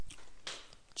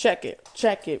Check it,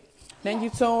 check it. Then you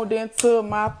tuned into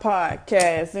my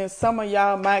podcast, and some of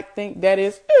y'all might think that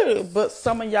is, but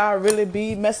some of y'all really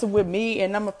be messing with me,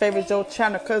 and I'm a favorite Joe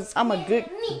channel because I'm a good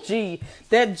G.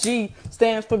 That G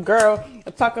stands for girl. I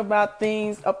talk about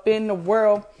things up in the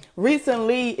world.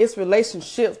 Recently, it's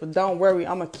relationships, but don't worry,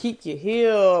 I'm going to keep you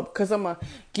here because I'm going to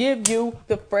give you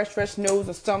the fresh news.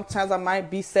 And sometimes I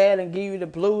might be sad and give you the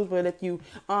blues, but if you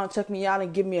check me out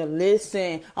and give me a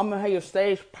listen, I'm going to have your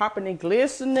stage popping and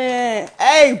glistening.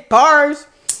 Hey, bars.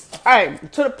 All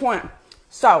right, to the point.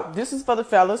 So this is for the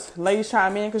fellas. Ladies,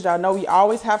 chime in because y'all know we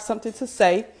always have something to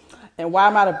say. And why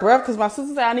I'm out of breath, because my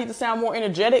sister said I need to sound more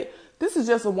energetic. This is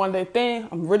just a one-day thing.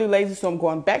 I'm really lazy, so I'm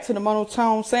going back to the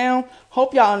monotone sound.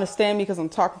 Hope y'all understand me because I'm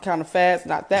talking kind of fast,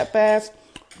 not that fast.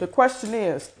 The question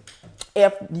is,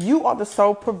 if you are the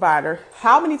sole provider,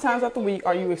 how many times out the week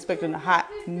are you expecting a hot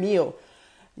meal?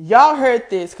 Y'all heard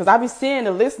this because I be seeing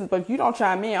the listens, but if you don't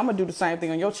chime in, I'm going to do the same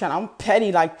thing on your channel. I'm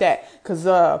petty like that because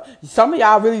some of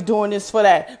y'all really doing this for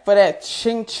that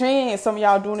ching-ching. Some of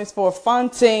y'all doing this for a fun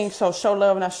thing, so show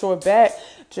love and I show it back.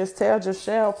 Just tell, just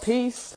share. Peace.